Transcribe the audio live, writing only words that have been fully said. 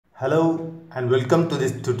Hello and welcome to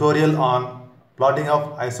this tutorial on plotting of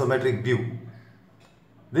isometric view.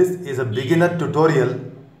 This is a beginner tutorial,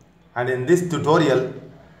 and in this tutorial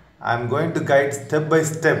I am going to guide step by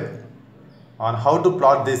step on how to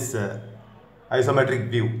plot this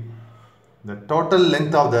isometric view. The total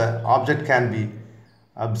length of the object can be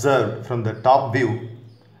observed from the top view.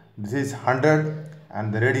 This is 100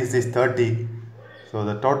 and the radius is 30. So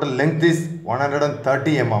the total length is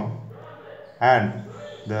 130 mm and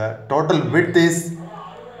the total width is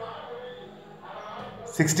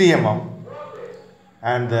 60 mm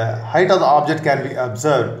and the height of the object can be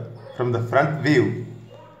observed from the front view.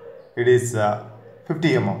 It is 50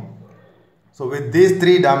 mm. So with these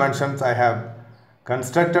three dimensions I have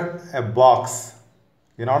constructed a box.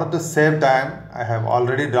 In order to save time, I have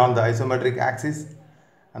already drawn the isometric axis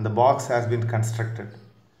and the box has been constructed.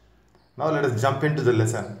 Now let us jump into the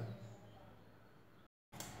lesson.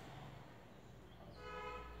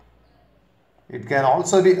 It can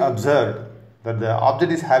also be observed that the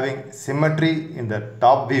object is having symmetry in the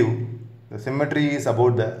top view. The symmetry is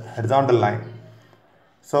about the horizontal line.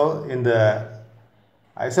 So in the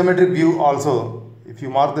isometric view also, if you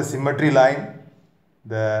mark the symmetry line,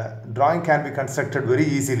 the drawing can be constructed very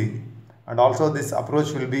easily, and also this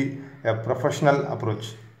approach will be a professional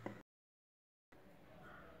approach.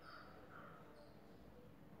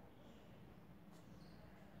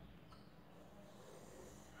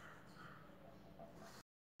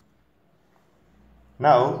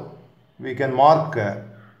 Now we can mark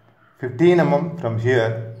 15 mm from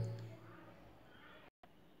here.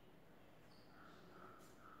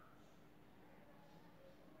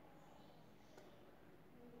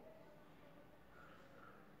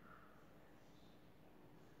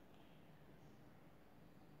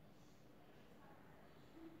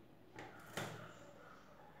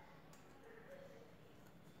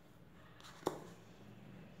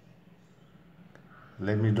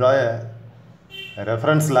 Let me draw a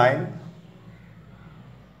reference line.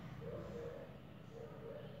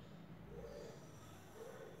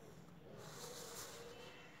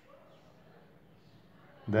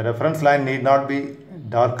 The reference line need not be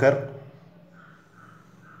darker.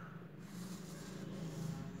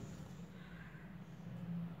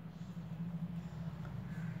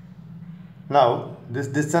 Now this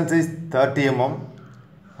distance is 30 mm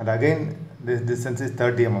and again this distance is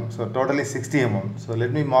 30 mm. So totally 60 mm. So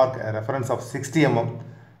let me mark a reference of 60 mm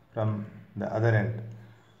from the other end.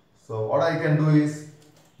 So what I can do is,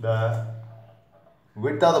 the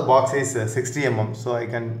width of the box is 60 mm. So I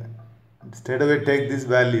can straight away take this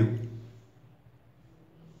value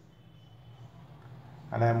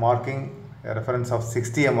and I am marking a reference of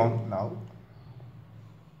 60 mm now.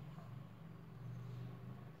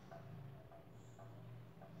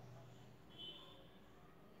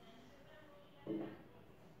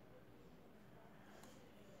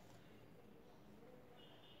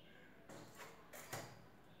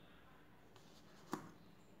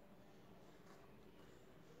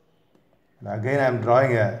 And again I am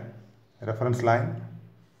drawing a reference line.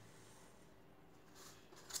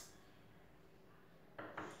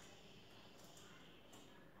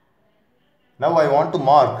 Now I want to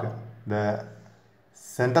mark the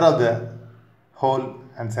center of the hole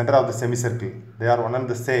and center of the semicircle. They are one and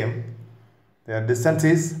the same. Their distance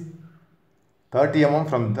is 30 mm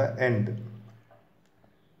from the end.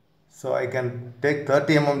 So I can take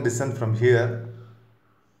 30 mm distance from here.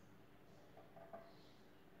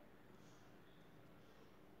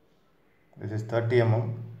 This is 30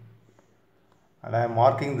 mm and I am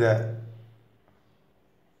marking the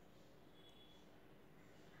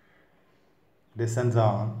distance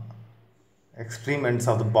on extreme ends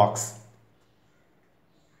of the box.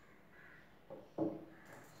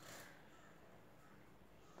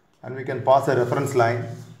 And we can pass a reference line.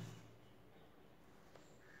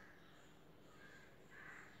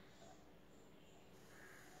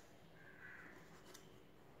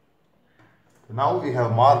 So now we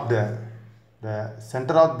have marked the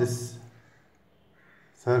center of this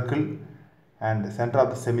circle and the center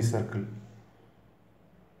of the semicircle.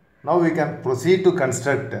 Now we can proceed to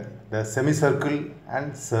construct the semicircle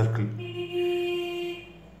and circle.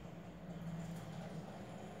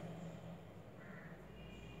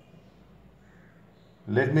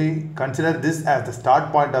 Let me consider this as the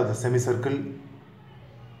start point of the semicircle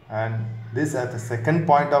and this as the second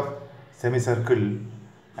point of semicircle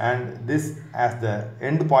and this as the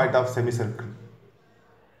end point of semicircle.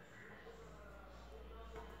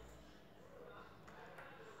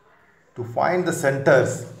 To find the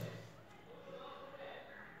centers,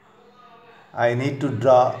 I need to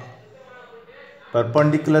draw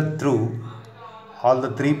perpendicular through all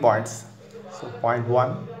the 3 points. So point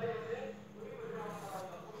 1,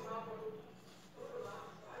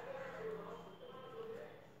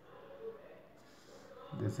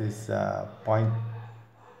 This is point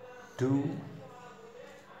 2,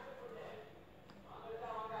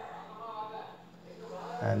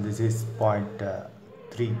 and this is point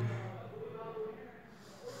 3.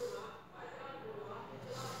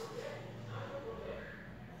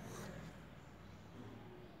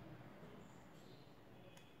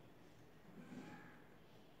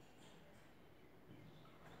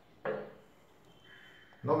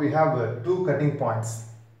 Now we have two cutting points.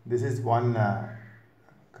 This is one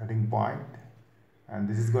cutting point, and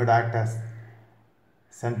this is going to act as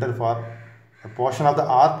center for a portion of the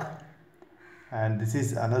arc, and this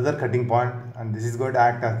is another cutting point, and this is going to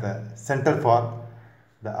act as the center for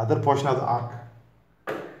the other portion of the arc.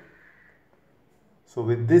 So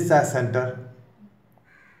with this as center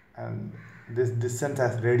and this distance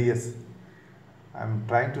as radius, I am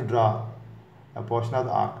trying to draw a portion of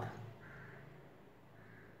the arc.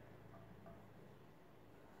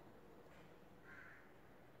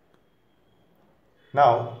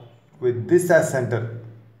 Now with this as center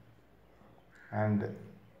and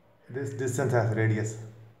this distance as radius,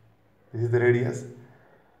 this is the radius,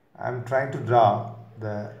 I am trying to draw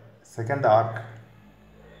the second arc.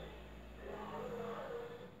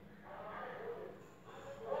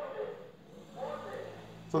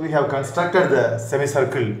 So we have constructed the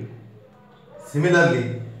semicircle.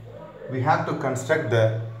 Similarly, we have to construct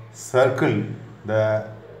the circle. The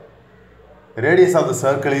radius of the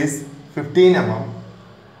circle is 15 mm.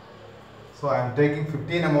 So I am taking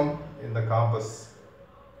 15 mm in the compass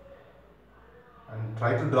and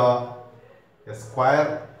try to draw a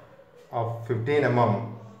square of 15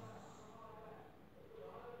 mm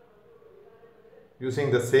using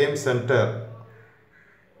the same center.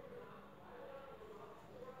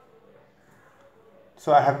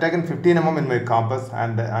 So I have taken 15 mm in my compass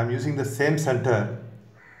and I am using the same center,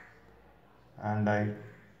 and I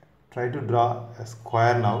try to draw a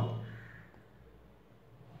square now.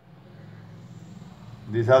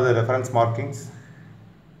 These are the reference markings.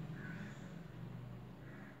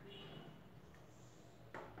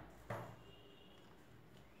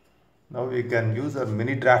 Now we can use a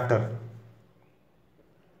mini drafter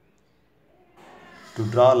to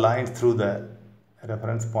draw lines through the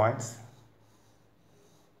reference points.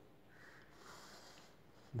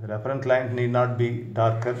 The reference line need not be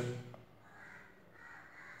darker.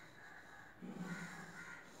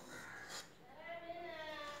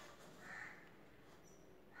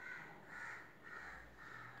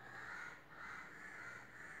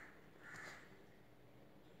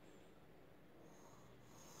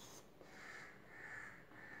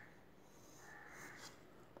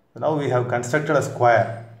 So now we have constructed a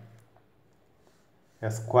square.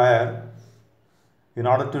 In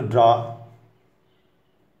order to draw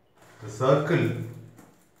the circle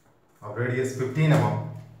of radius 15 mm,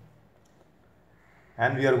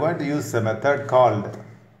 and we are going to use a method called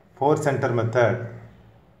 4 center method.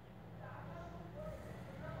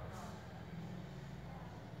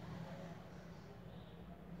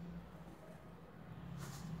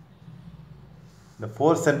 The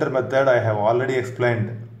 4 center method I have already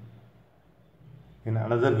explained in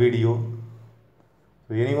another video.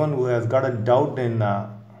 So anyone who has got a doubt in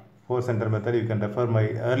 4 center method, you can refer my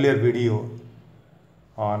earlier video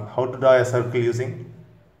on how to draw a circle using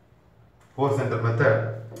 4 center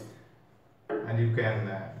method, and you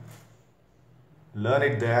can learn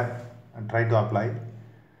it there and try to apply.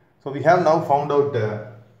 So we have now found out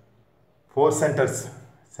 4 centers: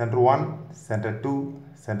 center 1, center 2,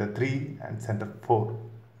 center 3 and center 4.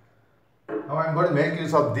 Now I am going to make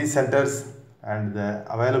use of these centers and the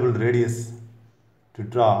available radius to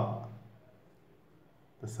draw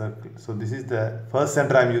the circle. So this is the first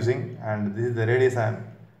center I am using, and this is the radius I am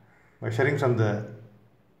measuring from the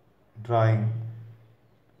drawing.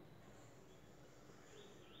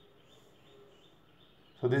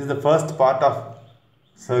 So this is the first part of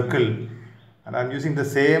circle, and I am using the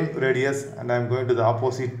same radius, and I am going to the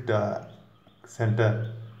opposite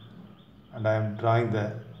center, and I am drawing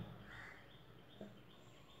the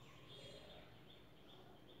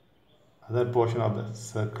other portion of the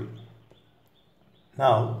circle.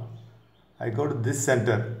 Now I go to this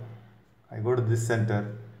center.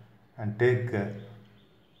 And take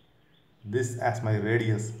this as my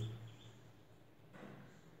radius,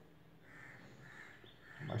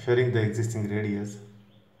 measuring the existing radius.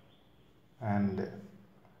 And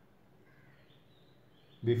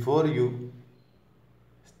before you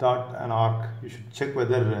start an arc, you should check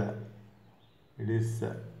whether it is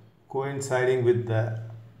coinciding with the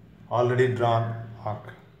already drawn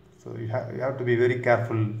arc. So you have to be very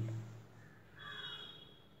careful.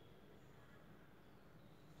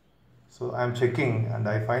 So I am checking and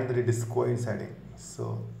I find that it is coinciding.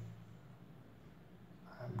 So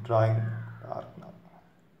I am drawing the arc now.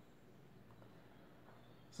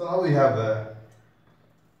 So now we have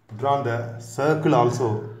drawn the circle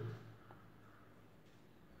also.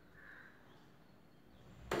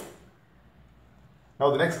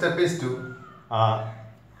 Now the next step is to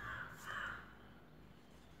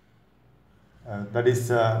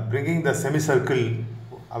bringing the semicircle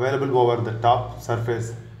available over the top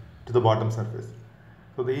surface to the bottom surface.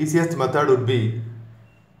 So the easiest method would be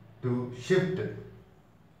to shift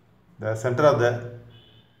the center of the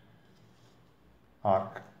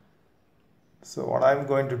arc. So what I am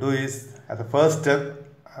going to do is, as a first step,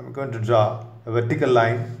 I am going to draw a vertical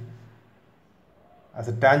line as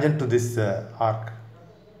a tangent to this arc.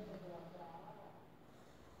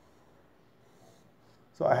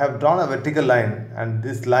 So I have drawn a vertical line, and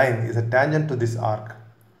this line is a tangent to this arc.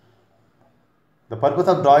 The purpose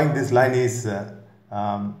of drawing this line is,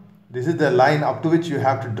 this is the line up to which you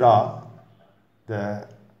have to draw the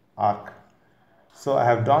arc. So I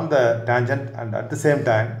have drawn the tangent, and at the same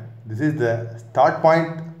time, this is the start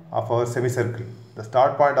point of our semicircle. The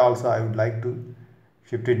start point also I would like to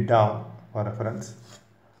shift it down for reference.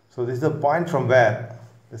 So this is the point from where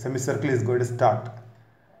the semicircle is going to start.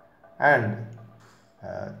 And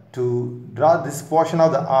to draw this portion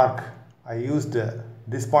of the arc, I used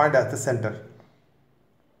this point as the center.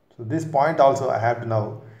 So this point also I have to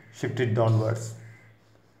now shift it downwards.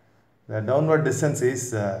 The downward distance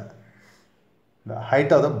is the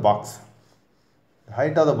height of the box. The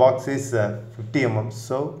height of the box is 50 mm.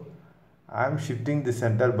 So I am shifting the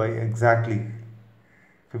center by exactly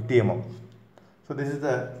 50 mm. So this is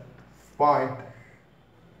the point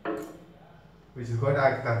which is going to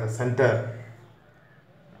act as the center.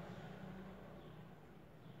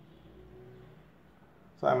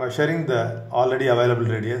 So I am measuring the already available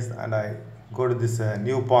radius, and I go to this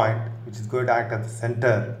new point which is going to act as the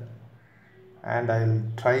center, and I will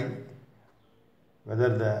try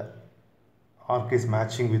whether the arc is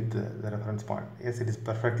matching with the reference point. Yes, it is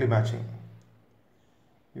perfectly matching.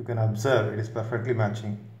 You can observe it is perfectly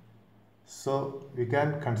matching. So we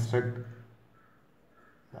can construct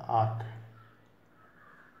the arc.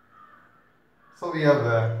 So we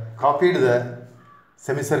have copied the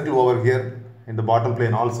semicircle over here in the bottom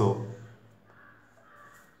plane also.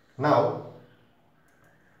 Now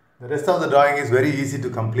the rest of the drawing is very easy to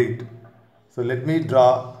complete. So let me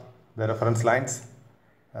draw the reference lines.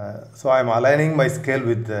 So I am aligning my scale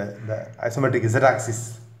with the isometric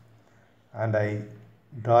z-axis, and I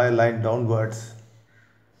draw a line downwards.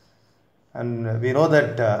 And we know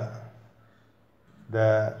that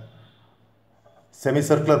the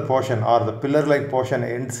semicircular portion or the pillar-like portion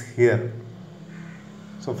ends here.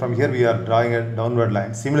 So from here we are drawing a downward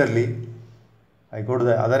line. Similarly, I go to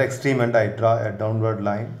the other extreme and I draw a downward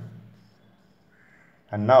line.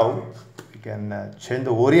 And now we can change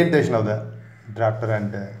the orientation of the drafter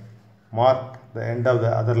and mark the end of the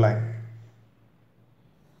other line.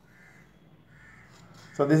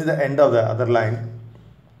 So this is the end of the other line,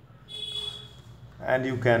 and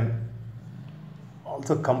you can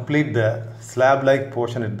also complete the slab-like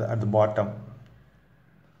portion at the bottom.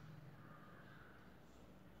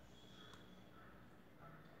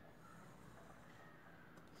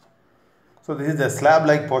 So this is the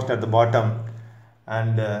slab-like portion at the bottom,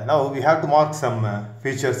 and now we have to mark some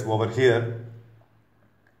features over here.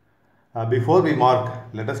 Before we mark,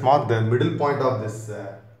 let us mark the middle point of this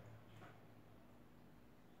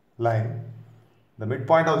line. The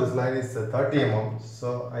midpoint of this line is 30 mm.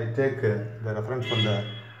 So I take the reference from the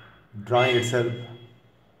drawing itself.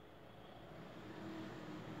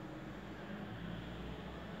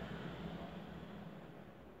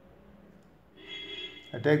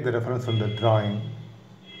 I take the reference from the drawing,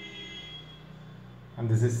 and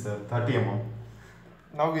this is 30 mm.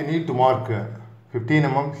 Now we need to mark 15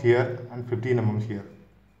 mm here and 15 mm here.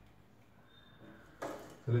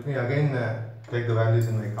 So let me again take the values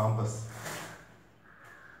in my compass.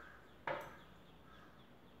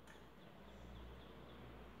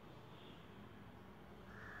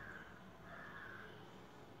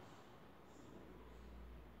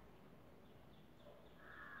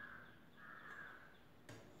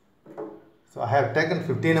 So I have taken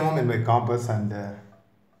 15 mm in my compass and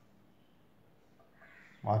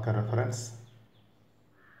mark a reference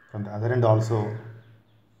from the other end also.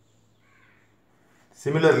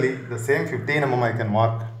 Similarly, the same 15 mm I can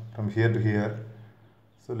mark from here to here.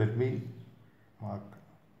 So let me mark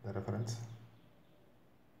the reference.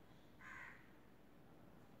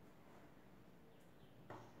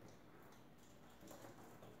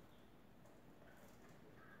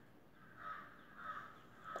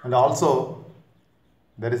 And also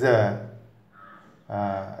there is a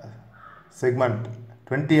segment,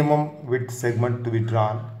 20 mm width segment to be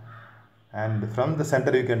drawn, and from the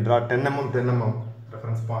center you can draw 10 mm 10 mm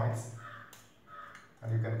reference points,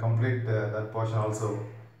 and you can complete that portion also.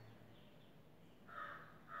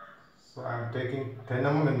 So I am taking 10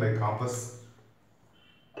 mm in my compass,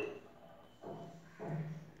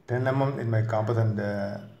 10 mm in my compass, and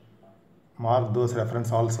mark those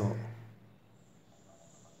reference also.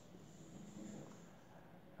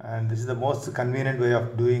 And this is the most convenient way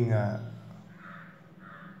of doing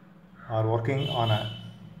or working on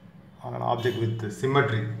an object with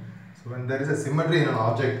symmetry. So when there is a symmetry in an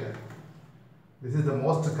object, this is the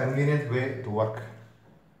most convenient way to work.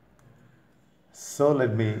 So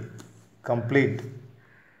let me complete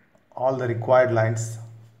all the required lines.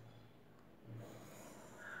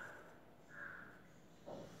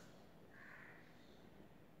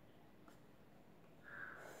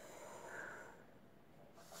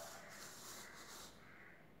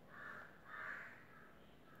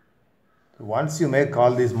 Once you make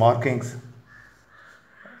all these markings,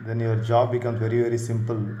 then your job becomes very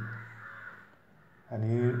simple,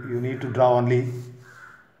 and you need to draw only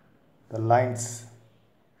the lines.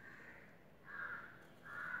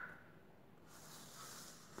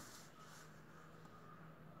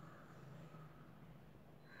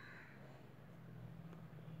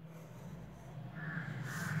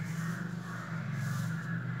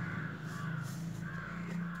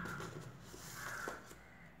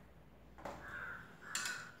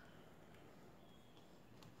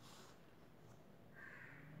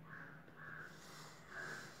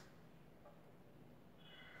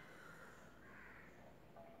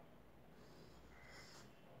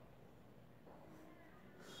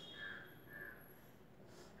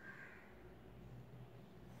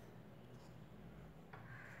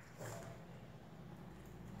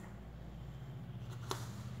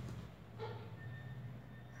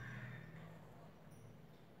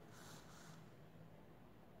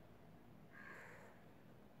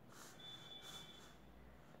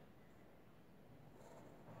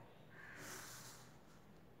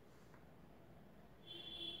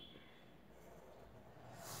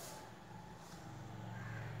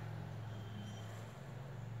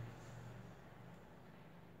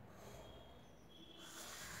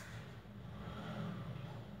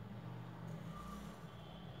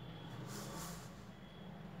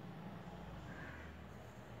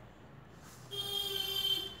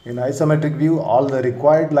 In isometric view, all the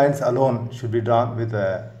required lines alone should be drawn with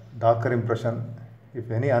a darker impression. If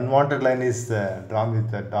any unwanted line is drawn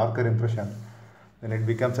with a darker impression, then it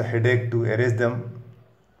becomes a headache to erase them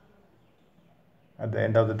at the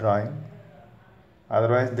end of the drawing.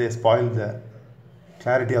 Otherwise, they spoil the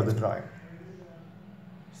clarity of the drawing.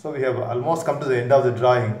 So we have almost come to the end of the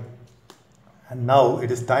drawing, and now it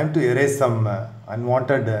is time to erase some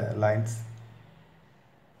unwanted lines.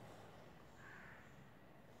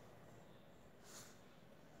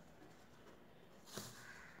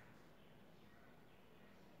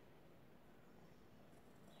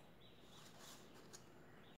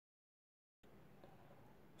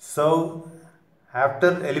 So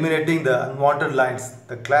after eliminating the unwanted lines,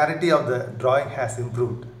 the clarity of the drawing has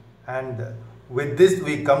improved, and with this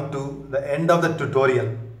we come to the end of the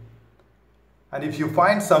tutorial. And if you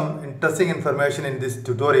find some interesting information in this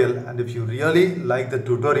tutorial, and if you really like the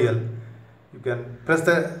tutorial, you can press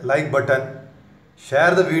the like button,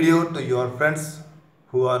 share the video to your friends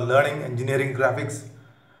who are learning engineering graphics,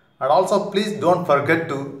 and also please don't forget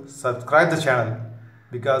to subscribe the channel,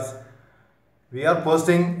 because we are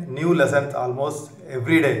posting new lessons almost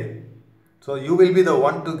every day. So you will be the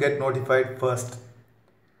one to get notified first.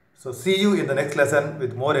 So see you in the next lesson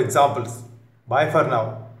with more examples. Bye for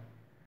now.